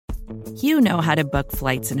You know how to book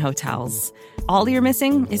flights and hotels. All you're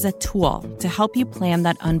missing is a tool to help you plan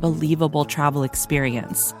that unbelievable travel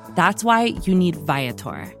experience. That's why you need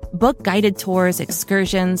Viator. Book guided tours,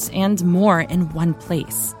 excursions, and more in one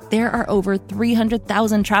place. There are over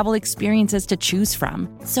 300,000 travel experiences to choose from,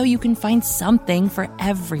 so you can find something for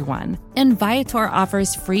everyone. And Viator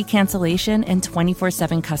offers free cancellation and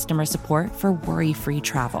 24/7 customer support for worry-free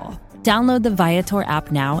travel. Download the Viator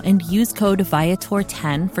app now and use code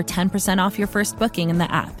Viator10 for 10% off your first booking in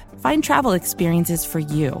the app. Find travel experiences for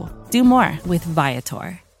you. Do more with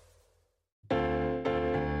Viator.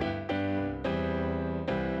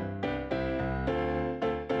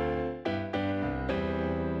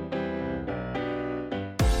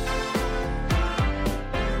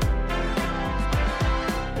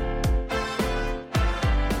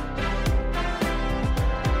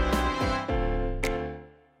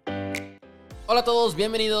 Hola a todos,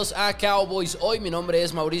 bienvenidos a Cowboys Hoy. Mi nombre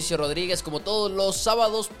es Mauricio Rodríguez, como todos los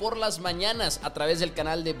sábados por las mañanas a través del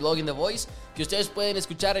canal de Blogging the Voice, que ustedes pueden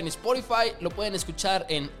escuchar en Spotify, lo pueden escuchar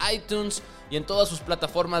en iTunes y en todas sus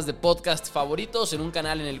plataformas de podcast favoritos, en un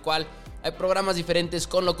canal en el cual hay programas diferentes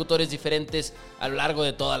con locutores diferentes a lo largo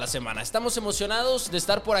de toda la semana. Estamos emocionados de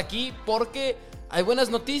estar por aquí porque hay buenas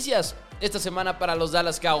noticias esta semana para los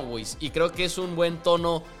Dallas Cowboys y creo que es un buen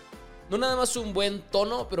tono. No nada más un buen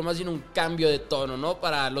tono, pero más bien un cambio de tono, ¿no?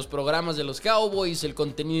 Para los programas de los Cowboys, el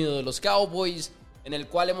contenido de los Cowboys, en el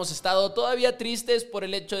cual hemos estado todavía tristes por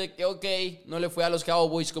el hecho de que, no le fue a los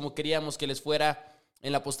Cowboys como queríamos que les fuera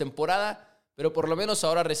en la postemporada, pero por lo menos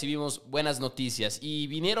ahora recibimos buenas noticias. Y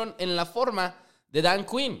vinieron en la forma de Dan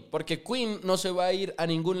Quinn, porque Quinn no se va a ir a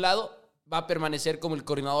ningún lado, va a permanecer como el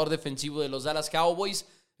coordinador defensivo de los Dallas Cowboys.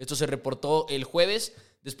 Esto se reportó el jueves,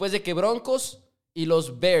 después de que Broncos y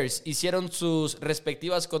los Bears hicieron sus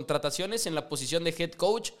respectivas contrataciones en la posición de head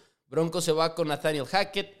coach. Broncos se va con Nathaniel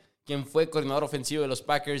Hackett, quien fue coordinador ofensivo de los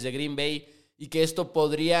Packers de Green Bay, y que esto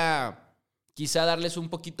podría quizá darles un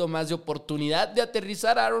poquito más de oportunidad de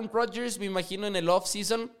aterrizar a Aaron Rodgers, me imagino, en el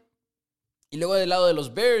off-season. Y luego del lado de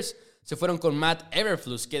los Bears se fueron con Matt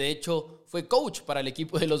Eberflus, que de hecho fue coach para el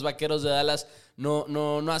equipo de los Vaqueros de Dallas no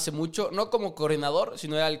hace mucho, no como coordinador,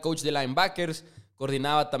 sino era el coach de linebackers.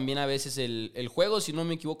 Coordinaba también a veces el juego, si no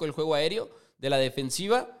me equivoco, el juego aéreo de la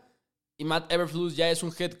defensiva. Y Matt Eberflus ya es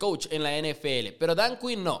un head coach en la NFL. Pero Dan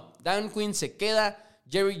Quinn no. Dan Quinn se queda.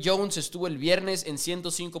 Jerry Jones estuvo el viernes en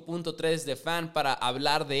 105.3 de Fan para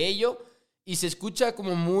hablar de ello. Y se escucha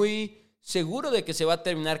como muy seguro de que se va a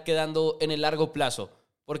terminar quedando en el largo plazo.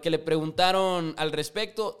 Porque le preguntaron al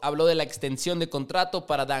respecto. Habló de la extensión de contrato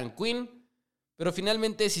para Dan Quinn. Pero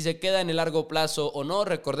finalmente, si se queda en el largo plazo o no,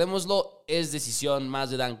 recordémoslo, es decisión más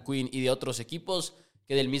de Dan Quinn y de otros equipos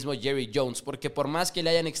que del mismo Jerry Jones. Porque por más que le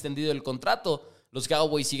hayan extendido el contrato, los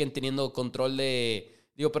Cowboys siguen teniendo control el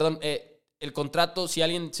contrato, si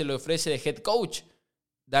alguien se le ofrece de head coach,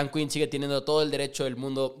 Dan Quinn sigue teniendo todo el derecho del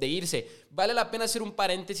mundo de irse. Vale la pena hacer un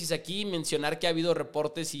paréntesis aquí y mencionar que ha habido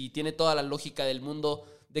reportes y tiene toda la lógica del mundo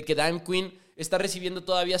de que Dan Quinn está recibiendo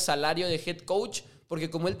todavía salario de head coach, porque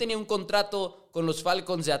como él tenía un contrato con los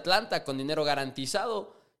Falcons de Atlanta con dinero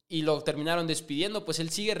garantizado y lo terminaron despidiendo, pues él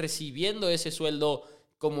sigue recibiendo ese sueldo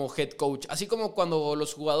como head coach. Así como cuando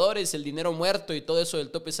los jugadores, el dinero muerto y todo eso del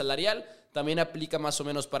tope salarial, también aplica más o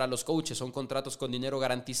menos para los coaches. Son contratos con dinero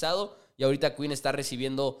garantizado y ahorita Quinn está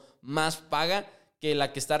recibiendo más paga que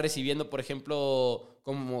la que está recibiendo, por ejemplo,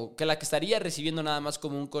 que la que estaría recibiendo nada más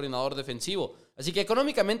como un coordinador defensivo. Así que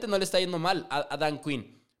económicamente no le está yendo mal a Dan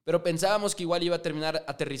Quinn. Pero pensábamos que igual iba a terminar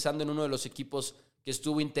aterrizando en uno de los equipos que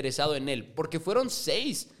estuvo interesado en él. Porque fueron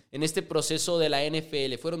 6 en este proceso de la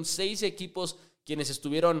NFL. Fueron 6 equipos quienes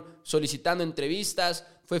estuvieron solicitando entrevistas.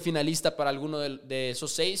 Fue finalista para alguno de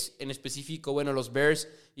esos 6. En específico, los Bears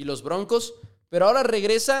y los Broncos. Pero ahora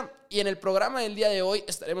regresa y en el programa del día de hoy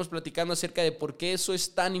estaremos platicando acerca de por qué eso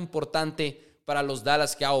es tan importante para los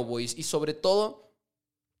Dallas Cowboys. Y sobre todo,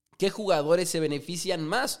 qué jugadores se benefician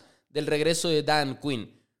más del regreso de Dan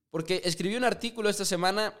Quinn. Porque escribí un artículo esta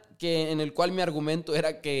semana en el cual mi argumento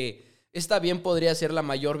era que esta bien podría ser la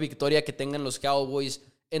mayor victoria que tengan los Cowboys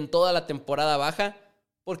en toda la temporada baja.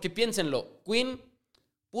 Porque piénsenlo, Quinn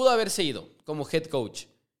pudo haberse ido como head coach.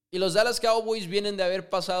 Y los Dallas Cowboys vienen de haber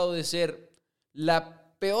pasado de ser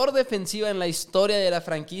la peor defensiva en la historia de la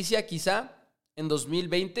franquicia, quizá, en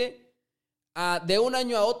 2020, de un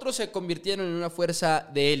año a otro se convirtieron en una fuerza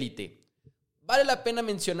de élite. Vale la pena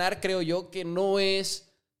mencionar, creo yo, que no es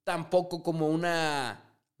tampoco como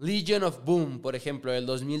una Legion of Boom, por ejemplo, del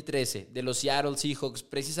 2013, de los Seattle Seahawks,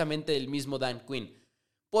 precisamente del mismo Dan Quinn.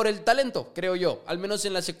 Por el talento, creo yo, al menos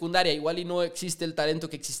en la secundaria. Igual y no existe el talento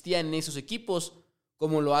que existía en esos equipos,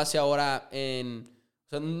 como lo hace ahora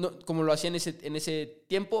sea, no, como lo hacía en ese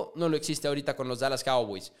tiempo, no lo existe ahorita con los Dallas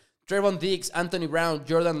Cowboys. Trevon Diggs, Anthony Brown,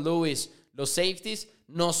 Jordan Lewis, los safeties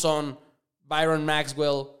no son Byron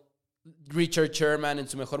Maxwell, Richard Sherman en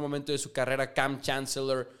su mejor momento de su carrera, Cam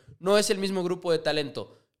Chancellor. No es el mismo grupo de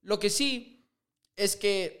talento. Lo que sí es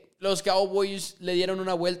que los Cowboys le dieron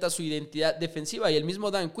una vuelta a su identidad defensiva y el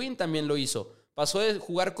mismo Dan Quinn también lo hizo. Pasó de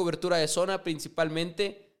jugar cobertura de zona,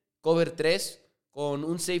 principalmente cover 3, con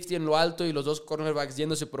un safety en lo alto y los dos cornerbacks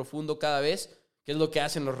yéndose profundo cada vez, que es lo que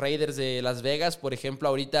hacen los Raiders de Las Vegas, por ejemplo,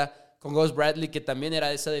 ahorita con Gus Bradley, que también era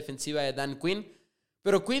de esa defensiva de Dan Quinn.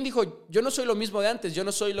 Pero Quinn dijo, yo no soy lo mismo de antes, yo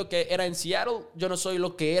no soy lo que era en Seattle, yo no soy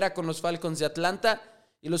lo que era con los Falcons de Atlanta.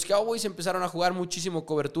 Y los Cowboys empezaron a jugar muchísimo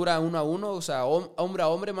cobertura 1-1, o sea, hombre a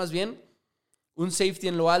hombre más bien, un safety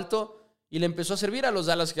en lo alto, y le empezó a servir a los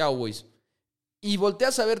Dallas Cowboys. Y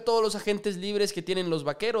volteas a ver todos los agentes libres que tienen los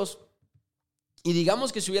Vaqueros, y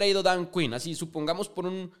digamos que se hubiera ido Dan Quinn, así suponiendo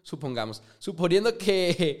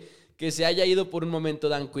que se haya ido por un momento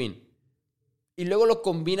Dan Quinn, y luego lo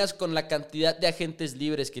combinas con la cantidad de agentes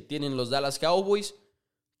libres que tienen los Dallas Cowboys,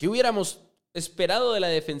 ¿qué hubiéramos esperado de la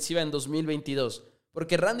defensiva en 2022?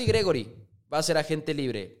 Porque Randy Gregory va a ser agente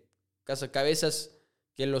libre, cazacabezas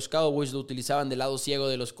que los Cowboys lo utilizaban del lado ciego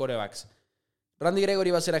de los quarterbacks. Randy Gregory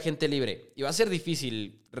va a ser agente libre y va a ser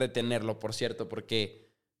difícil retenerlo, por cierto, porque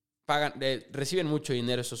reciben mucho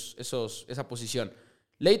dinero esa posición.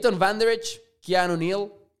 Leighton Vander Esch, Keanu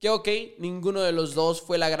Neal, que ok, ninguno de los dos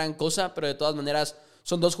fue la gran cosa, pero de todas maneras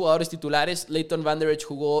son dos jugadores titulares. Leighton Vander Esch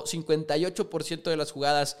jugó 58% de las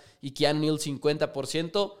jugadas y Keanu Neal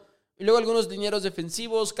 50%. Y luego algunos dineros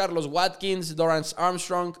defensivos, Carlos Watkins, Dorrance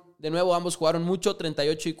Armstrong. De nuevo, ambos jugaron mucho,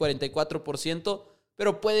 38 y 44%.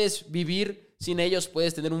 Pero puedes vivir sin ellos,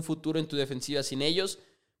 puedes tener un futuro en tu defensiva sin ellos.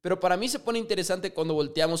 Pero para mí se pone interesante cuando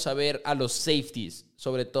volteamos a ver a los safeties,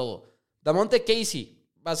 sobre todo. Damonte Casey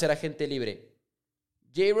va a ser agente libre.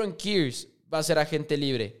 Jaron Kears va a ser agente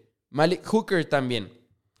libre. Malik Hooker también.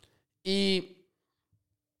 Y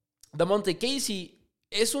Damonte Casey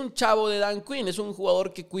es un chavo de Dan Quinn, es un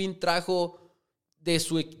jugador que Quinn trajo de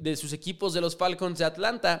sus equipos de los Falcons de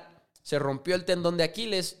Atlanta. Se rompió el tendón de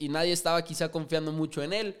Aquiles y nadie estaba quizá confiando mucho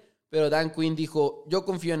en él, pero Dan Quinn dijo, yo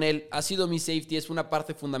confío en él, ha sido mi safety, es una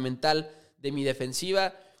parte fundamental de mi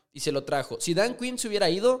defensiva y se lo trajo. Si Dan Quinn se hubiera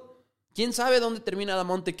ido, ¿quién sabe dónde termina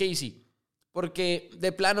Damonte Casey? Porque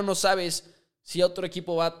de plano no sabes si otro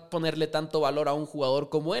equipo va a ponerle tanto valor a un jugador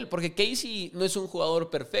como él, porque Casey no es un jugador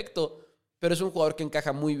perfecto, pero es un jugador que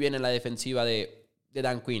encaja muy bien en la defensiva de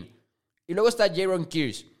Dan Quinn. Y luego está Jaron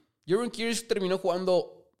Kears. Jaron Kears terminó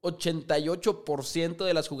jugando 88%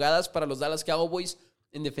 de las jugadas para los Dallas Cowboys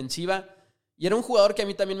en defensiva. Y era un jugador que a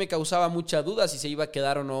mí también me causaba mucha duda si se iba a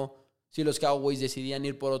quedar o no, si los Cowboys decidían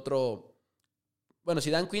ir por otro. Bueno, si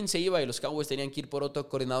Dan Quinn se iba y los Cowboys tenían que ir por otro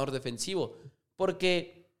coordinador defensivo.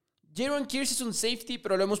 Porque Jaron Kears es un safety,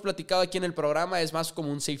 pero lo hemos platicado aquí en el programa, es más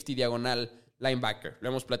como un safety diagonal linebacker. Lo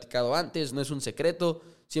hemos platicado antes, no es un secreto.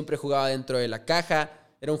 Siempre jugaba dentro de la caja.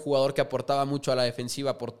 Era un jugador que aportaba mucho a la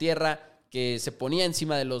defensiva por tierra, que se ponía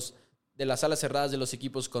encima de las alas cerradas de los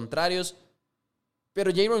equipos contrarios.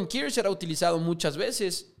 Pero Jaron Kears era utilizado muchas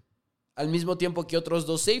veces, al mismo tiempo que otros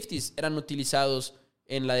dos safeties eran utilizados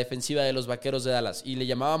en la defensiva de los Vaqueros de Dallas. Y le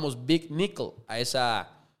llamábamos Big Nickel a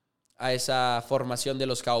esa formación de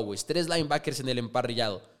los Cowboys. 3 linebackers en el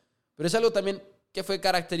emparrillado. Pero es algo también que fue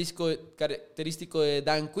característico de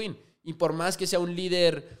Dan Quinn. Y por más que sea un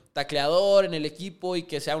líder tacleador en el equipo y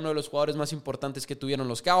que sea uno de los jugadores más importantes que tuvieron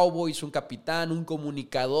los Cowboys, un capitán, un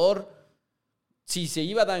comunicador, si se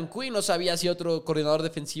iba Dan Quinn, no sabía si otro coordinador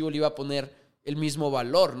defensivo le iba a poner el mismo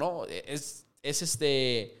valor, ¿no?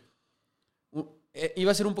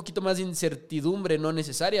 Iba a ser un poquito más de incertidumbre no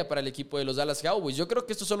necesaria para el equipo de los Dallas Cowboys. Yo creo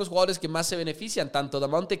que estos son los jugadores que más se benefician, tanto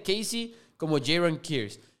Damonte Casey como Jaron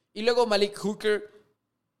Kears. Y luego Malik Hooker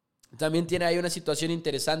también tiene ahí una situación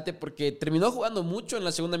interesante porque terminó jugando mucho en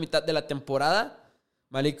la segunda mitad de la temporada,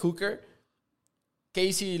 Malik Hooker.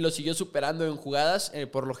 Casey lo siguió superando en jugadas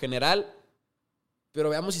por lo general, pero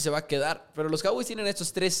veamos si se va a quedar. Pero los Cowboys tienen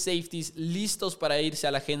estos 3 safeties listos para irse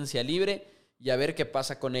a la agencia libre y a ver qué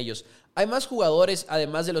pasa con ellos. Hay más jugadores,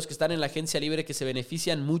 además de los que están en la agencia libre, que se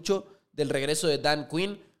benefician mucho del regreso de Dan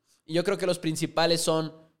Quinn. Y yo creo que los principales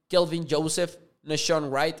son Kelvin Joseph, Nahshon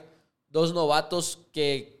Wright, 2 novatos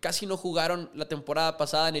que casi no jugaron la temporada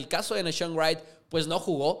pasada. En el caso de Nahshon Wright, pues no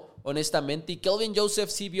jugó, honestamente. Y Kelvin Joseph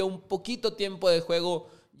sí vio un poquito tiempo de juego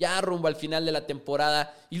ya rumbo al final de la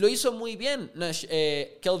temporada. Y lo hizo muy bien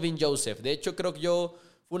Kelvin Joseph. De hecho, creo que fue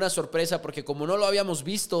una sorpresa porque como no lo habíamos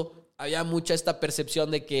visto, había mucha esta percepción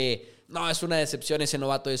de que no, es una decepción ese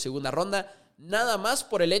novato de segunda ronda. Nada más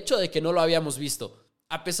por el hecho de que no lo habíamos visto.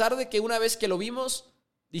 A pesar de que una vez que lo vimos,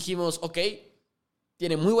 dijimos, ok,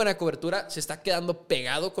 tiene muy buena cobertura, se está quedando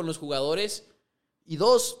pegado con los jugadores. Y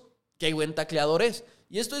 2, qué buen tacleador es.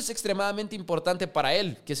 Y esto es extremadamente importante para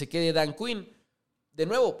él, que se quede Dan Quinn. De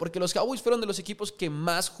nuevo, porque los Cowboys fueron de los equipos que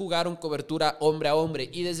más jugaron cobertura hombre a hombre.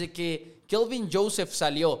 Y desde que Kelvin Joseph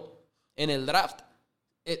salió en el draft,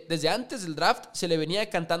 desde antes del draft, se le venía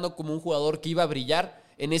cantando como un jugador que iba a brillar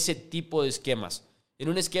en ese tipo de esquemas. En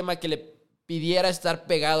un esquema que le pidiera estar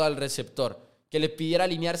pegado al receptor, que le pidiera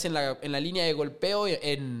alinearse en la línea de golpeo,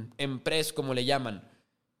 en press, como le llaman.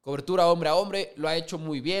 Cobertura hombre a hombre, lo ha hecho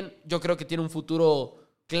muy bien. Yo creo que tiene un futuro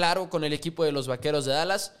claro con el equipo de los Vaqueros de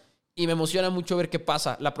Dallas. Y me emociona mucho ver qué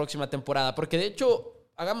pasa la próxima temporada. Porque de hecho,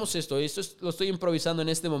 hagamos esto lo estoy improvisando en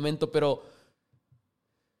este momento, pero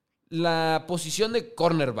la posición de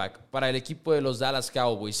cornerback para el equipo de los Dallas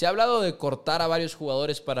Cowboys. Se ha hablado de cortar a varios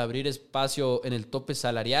jugadores para abrir espacio en el tope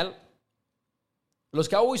salarial. Los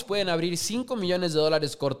Cowboys pueden abrir $5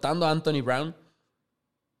 millones cortando a Anthony Brown.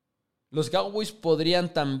 Los Cowboys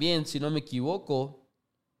podrían también, si no me equivoco,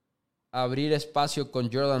 abrir espacio con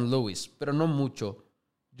Jordan Lewis, pero no mucho.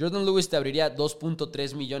 Jordan Lewis te abriría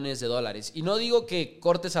 $2.3 millones. Y no digo que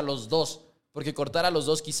cortes a los dos, porque cortar a los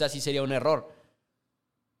dos quizás sí sería un error.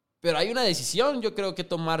 Pero hay una decisión, yo creo, que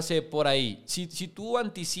tomarse por ahí. Si tú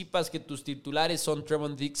anticipas que tus titulares son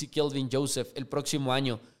Trevon Diggs y Kelvin Joseph el próximo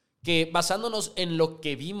año, que basándonos en lo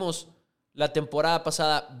que vimos la temporada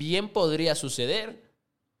pasada, bien podría suceder.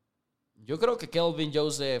 Yo creo que Kelvin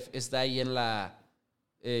Joseph está ahí en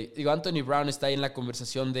Anthony Brown está ahí en la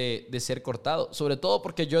conversación de ser cortado. Sobre todo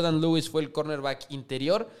porque Jordan Lewis fue el cornerback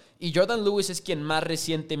interior y Jordan Lewis es quien más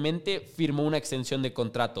recientemente firmó una extensión de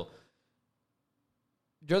contrato.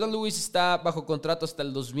 Jordan Lewis está bajo contrato hasta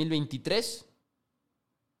el 2023.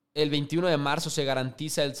 El 21 de marzo se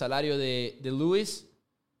garantiza el salario de Lewis.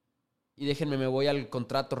 Y déjenme, me voy al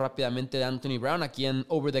contrato rápidamente de Anthony Brown aquí en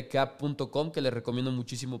overthecap.com, que les recomiendo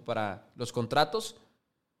muchísimo para los contratos.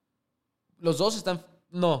 Los dos están...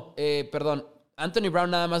 Anthony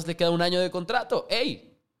Brown nada más le queda un año de contrato.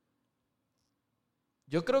 ¡Ey!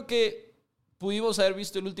 Yo creo que pudimos haber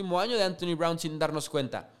visto el último año de Anthony Brown sin darnos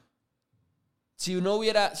cuenta. Si no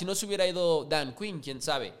se hubiera ido Dan Quinn, quién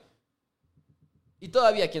sabe. Y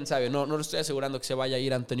todavía quién sabe, no le estoy asegurando que se vaya a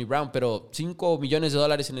ir Anthony Brown, pero $5 millones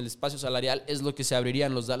en el espacio salarial es lo que se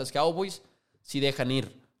abrirían los Dallas Cowboys si dejan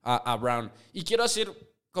ir a Brown. Y quiero hacer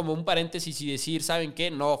como un paréntesis y decir, ¿saben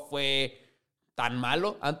qué? No fue tan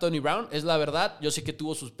malo Anthony Brown, es la verdad. Yo sé que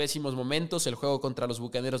tuvo sus pésimos momentos, el juego contra los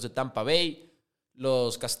Bucaneros de Tampa Bay,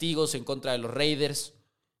 los castigos en contra de los Raiders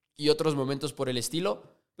y otros momentos por el estilo.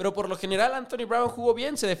 Pero por lo general Anthony Brown jugó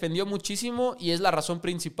bien, se defendió muchísimo y es la razón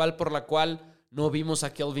principal por la cual no vimos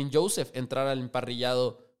a Kelvin Joseph entrar al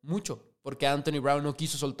emparrillado mucho, porque Anthony Brown no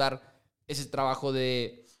quiso soltar ese trabajo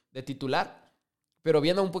de titular. Pero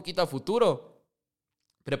viendo un poquito a futuro,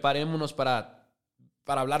 preparémonos para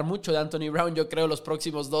hablar mucho de Anthony Brown. Yo creo los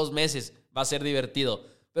próximos 2 meses va a ser divertido.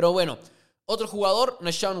 Pero bueno, otro jugador,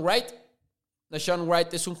 Nahshon Wright. Nahshon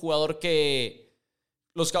Wright es un jugador que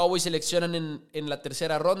los Cowboys seleccionan en la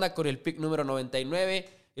tercera ronda con el pick número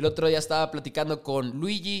 99. El otro día estaba platicando con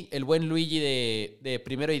Luigi, el buen Luigi de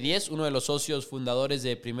Primero y 10, uno de los socios fundadores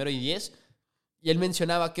de Primero y 10. Y él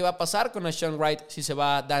mencionaba qué va a pasar con Nahshon Wright si se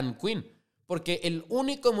va Dan Quinn. Porque el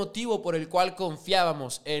único motivo por el cual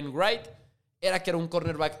confiábamos en Wright era que era un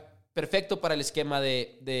cornerback perfecto para el esquema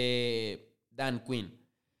de Dan Quinn.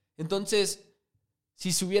 Entonces,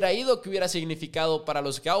 si se hubiera ido, ¿qué hubiera significado para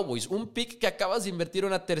los Cowboys? Un pick que acabas de invertir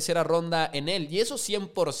una tercera ronda en él. Y eso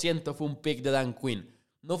 100% fue un pick de Dan Quinn.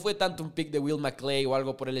 No fue tanto un pick de Will McClay o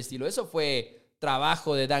algo por el estilo. Eso fue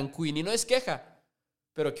trabajo de Dan Quinn y no es queja.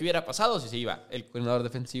 Pero ¿qué hubiera pasado si se iba el coordinador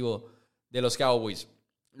defensivo de los Cowboys?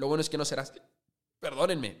 Lo bueno es que no será así.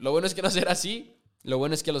 Perdónenme. Lo bueno es que no será así. Lo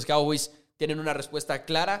bueno es que los Cowboys tienen una respuesta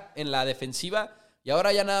clara en la defensiva y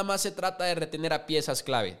ahora ya nada más se trata de retener a piezas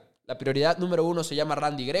clave. La prioridad número 1 se llama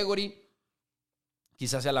Randy Gregory.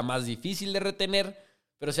 Quizás sea la más difícil de retener,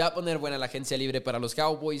 pero se va a poner buena la agencia libre para los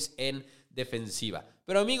Cowboys en defensiva.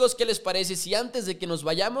 Pero amigos, ¿qué les parece si antes de que nos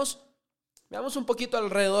vayamos, veamos un poquito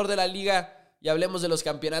alrededor de la liga y hablemos de los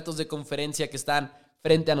campeonatos de conferencia que están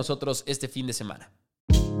frente a nosotros este fin de semana?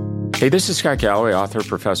 Hey, this is Scott Galloway, author,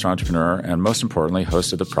 professor, entrepreneur, and most importantly,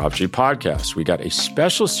 host of the Prop G podcast. We got a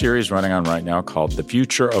special series running on right now called The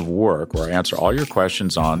Future of Work, where I answer all your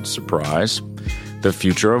questions on, surprise, the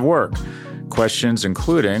future of work. Questions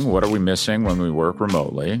including, what are we missing when we work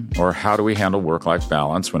remotely? Or how do we handle work-life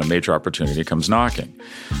balance when a major opportunity comes knocking?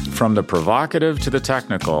 From the provocative to the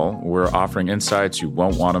technical, we're offering insights you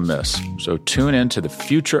won't want to miss. So tune in to The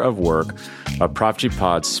Future of Work, a Prop G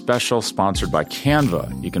Pod special sponsored by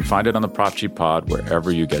Canva. You can find it on the Prop G Pod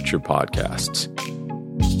wherever you get your podcasts.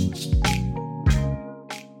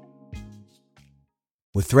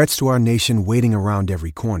 With threats to our nation waiting around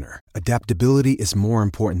every corner, adaptability is more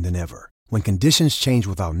important than ever. When conditions change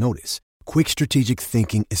without notice, quick strategic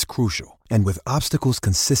thinking is crucial. And with obstacles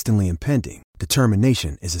consistently impending,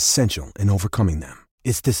 determination is essential in overcoming them.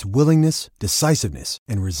 It's this willingness, decisiveness,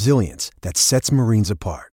 and resilience that sets Marines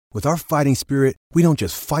apart. With our fighting spirit, we don't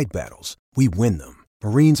just fight battles, we win them.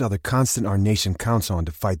 Marines are the constant our nation counts on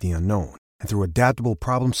to fight the unknown. And through adaptable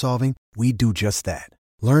problem solving, we do just that.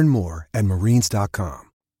 Learn more at marines.com.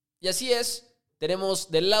 Y así es,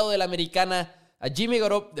 tenemos del lado de la americana a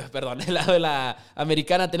del lado de la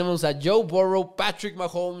americana tenemos a Joe Burrow, Patrick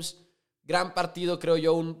Mahomes. Gran partido, creo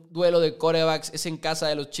yo, un duelo de quarterbacks. Es en casa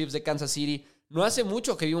de los Chiefs de Kansas City. No hace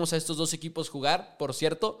mucho que vimos a estos dos equipos jugar, por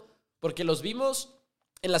cierto, porque los vimos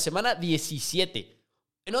en la semana 17.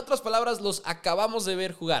 En otras palabras, los acabamos de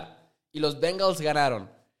ver jugar y los Bengals ganaron.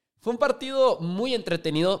 Fue un partido muy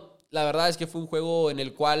entretenido. La verdad es que fue un juego en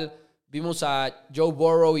el cual vimos a Joe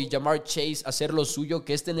Burrow y Ja'Marr Chase hacer lo suyo,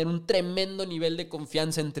 que es tener un tremendo nivel de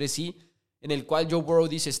confianza entre sí, en el cual Joe Burrow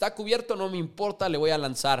dice, está cubierto, no me importa, le voy a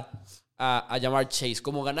lanzar a Ja'Marr Chase.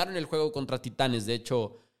 Como ganaron el juego contra Titanes, de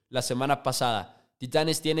hecho, la semana pasada.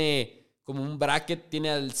 Titanes tiene como un bracket, tiene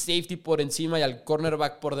al safety por encima y al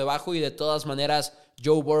cornerback por debajo, y de todas maneras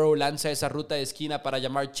Joe Burrow lanza esa ruta de esquina para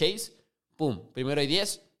Ja'Marr Chase. ¡Pum! 1st y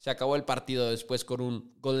 10. Se acabó el partido después con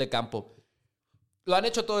un gol de campo. Lo han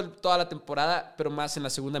hecho toda la temporada, pero más en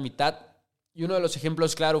la segunda mitad. Y uno de los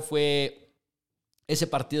ejemplos claros fue ese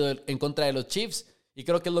partido en contra de los Chiefs. Y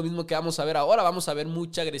creo que es lo mismo que vamos a ver ahora. Vamos a ver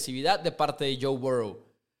mucha agresividad de parte de Joe Burrow.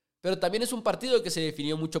 Pero también es un partido que se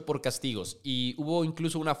definió mucho por castigos. Y hubo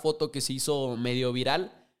incluso una foto que se hizo medio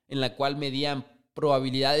viral, en la cual medían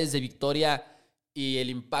probabilidades de victoria y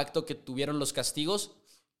el impacto que tuvieron los castigos.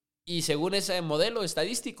 Y según ese modelo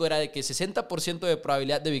estadístico era de que 60% de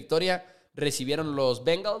probabilidad de victoria recibieron los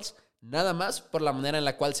Bengals, nada más por la manera en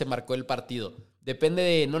la cual se marcó el partido. Depende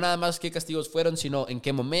de no nada más qué castigos fueron, sino en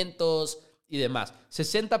qué momentos y demás.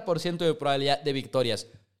 60% de probabilidad de victorias.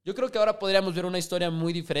 Yo creo que ahora podríamos ver una historia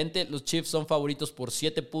muy diferente. Los Chiefs son favoritos por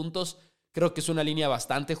 7 puntos. Creo que es una línea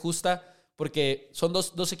bastante justa, porque son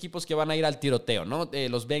dos equipos que van a ir al tiroteo, ¿no?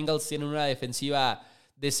 Los Bengals tienen una defensiva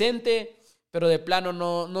decente, pero de plano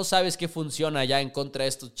no sabes qué funciona ya en contra de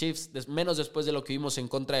estos Chiefs, menos después de lo que vimos en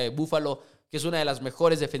contra de Buffalo, que es una de las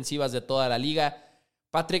mejores defensivas de toda la liga.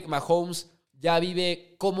 Patrick Mahomes ya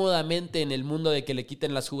vive cómodamente en el mundo de que le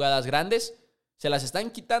quiten las jugadas grandes. Se las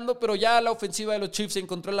están quitando, pero ya la ofensiva de los Chiefs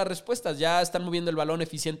encontró las respuestas. Ya están moviendo el balón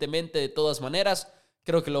eficientemente de todas maneras.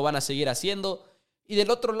 Creo que lo van a seguir haciendo. Y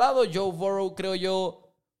del otro lado, Joe Burrow, creo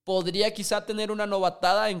yo, podría quizá tener una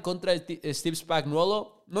novatada en contra de Steve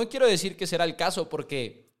Spagnuolo. No quiero decir que será el caso,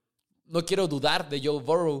 porque no quiero dudar de Joe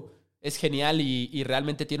Burrow. Es genial y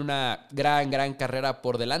realmente tiene una gran carrera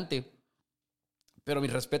por delante. Pero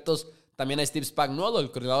mis respetos también a Steve Spagnuolo,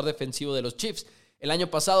 el coordinador defensivo de los Chiefs. El año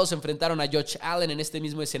pasado se enfrentaron a Josh Allen en este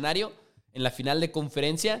mismo escenario, en la final de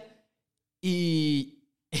conferencia. Y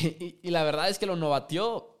la verdad es que lo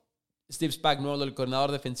novateó Steve Spagnuolo, el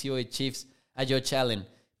coordinador defensivo de Chiefs, a Josh Allen.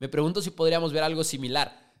 Me pregunto si podríamos ver algo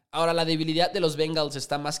similar. Ahora, la debilidad de los Bengals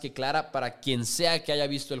está más que clara para quien sea que haya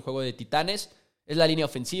visto el juego de Titanes. Es la línea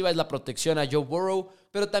ofensiva, es la protección a Joe Burrow,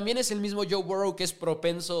 pero también es el mismo Joe Burrow que es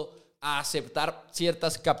propenso a aceptar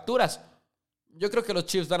ciertas capturas. Yo creo que los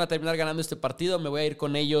Chiefs van a terminar ganando este partido. Me voy a ir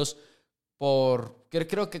con ellos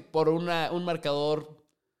creo que por un marcador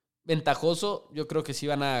ventajoso. Yo creo que sí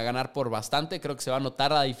van a ganar por bastante. Creo que se va a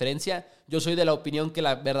notar la diferencia. Yo soy de la opinión que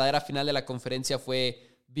la verdadera final de la conferencia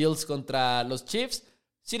fue Bills contra los Chiefs.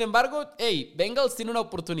 Sin embargo, Bengals tiene una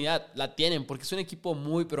oportunidad. La tienen porque es un equipo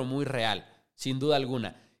muy, pero muy real, sin duda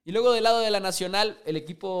alguna. Y luego del lado de la nacional, el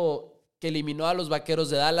equipo que eliminó a los Vaqueros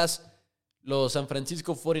de Dallas, los San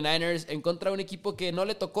Francisco 49ers, en contra de un equipo que no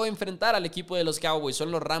le tocó enfrentar al equipo de los Cowboys.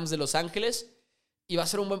 Son los Rams de Los Ángeles. Y va a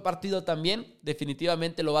ser un buen partido también.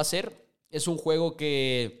 Definitivamente lo va a ser. Es un juego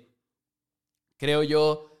que, creo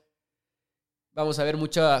yo, vamos a ver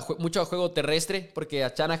mucho juego terrestre, porque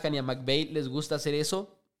a Shanahan y a McVay les gusta hacer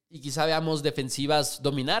eso. Y quizá veamos defensivas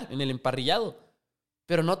dominar en el emparrillado.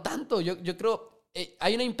 Pero no tanto. Yo creo,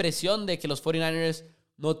 hay una impresión de que los 49ers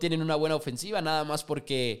no tienen una buena ofensiva, nada más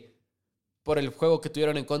porque por el juego que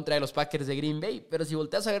tuvieron en contra de los Packers de Green Bay. Pero si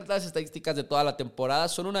volteas a ver las estadísticas de toda la temporada,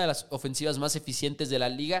 son una de las ofensivas más eficientes de la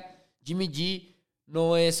liga. Jimmy G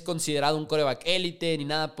no es considerado un quarterback élite ni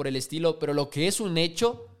nada por el estilo, pero lo que es un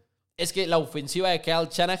hecho es que la ofensiva de Kyle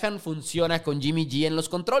Shanahan funciona con Jimmy G en los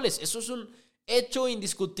controles. Eso es un hecho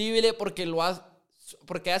indiscutible porque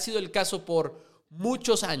ha sido el caso por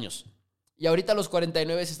muchos años. Y ahorita los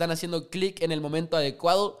 49 se están haciendo clic en el momento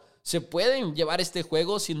adecuado. Se pueden llevar este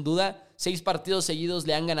juego, sin duda. 6 partidos seguidos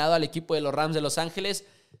le han ganado al equipo de los Rams de Los Ángeles.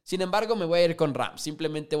 Sin embargo, me voy a ir con Rams.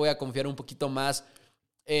 Simplemente voy a confiar un poquito más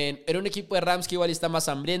en un equipo de Rams que igual está más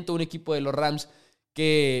hambriento. Un equipo de los Rams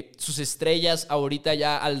que sus estrellas ahorita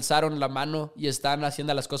ya alzaron la mano y están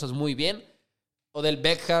haciendo las cosas muy bien. Odell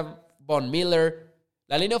Beckham, Von Miller.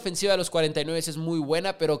 La línea ofensiva de los 49 es muy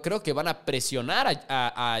buena, pero creo que van a presionar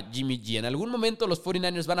a Jimmy G. En algún momento los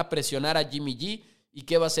 49ers van a presionar a Jimmy G. ¿Y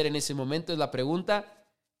qué va a hacer en ese momento? Es la pregunta.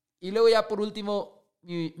 Y luego ya por último,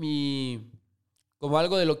 como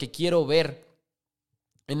algo de lo que quiero ver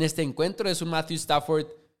en este encuentro es un Matthew Stafford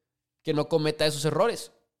que no cometa esos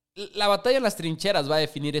errores. La batalla en las trincheras va a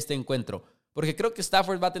definir este encuentro. Porque creo que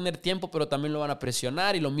Stafford va a tener tiempo, pero también lo van a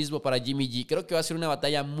presionar. Y lo mismo para Jimmy G. Creo que va a ser una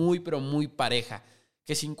batalla muy, pero muy pareja.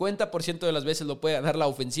 Que 50% de las veces lo puede ganar la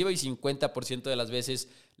ofensiva y 50% de las veces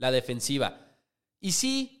la defensiva. Y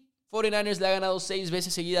sí, 49ers le ha ganado 6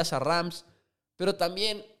 veces seguidas a Rams, pero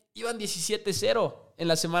también iban 17-0 en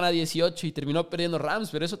la semana 18 y terminó perdiendo Rams,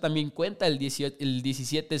 pero eso también cuenta, el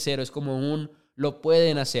 17-0, es como lo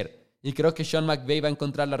pueden hacer. Y creo que Sean McVay va a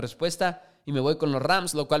encontrar la respuesta y me voy con los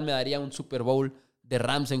Rams, lo cual me daría un Super Bowl de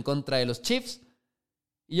Rams en contra de los Chiefs.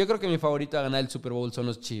 Y yo creo que mi favorito a ganar el Super Bowl son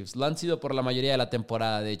los Chiefs. Lo han sido por la mayoría de la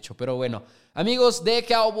temporada, de hecho. Pero bueno, amigos de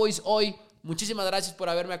Cowboys Hoy, muchísimas gracias por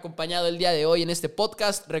haberme acompañado el día de hoy en este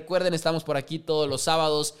podcast. Recuerden, estamos por aquí todos los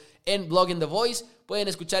sábados en Blogging the Voice. Pueden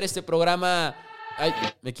escuchar este programa. Ay,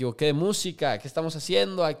 me equivoqué de música. ¿Qué estamos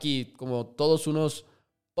haciendo aquí? Como todos unos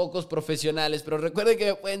pocos profesionales. Pero recuerden que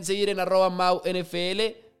me pueden seguir en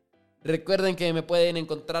 @MauNFL. Recuerden que me pueden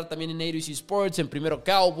encontrar también en ABC Sports, en Primero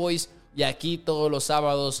Cowboys. Y aquí todos los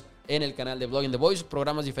sábados en el canal de Blogging the Voice,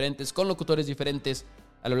 programas diferentes con locutores diferentes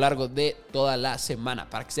a lo largo de toda la semana.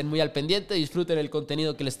 Para que estén muy al pendiente, disfruten el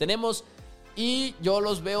contenido que les tenemos. Y yo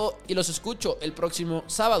los veo y los escucho el próximo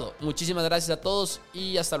sábado. Muchísimas gracias a todos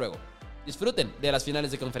y hasta luego. Disfruten de las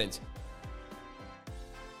finales de conferencia.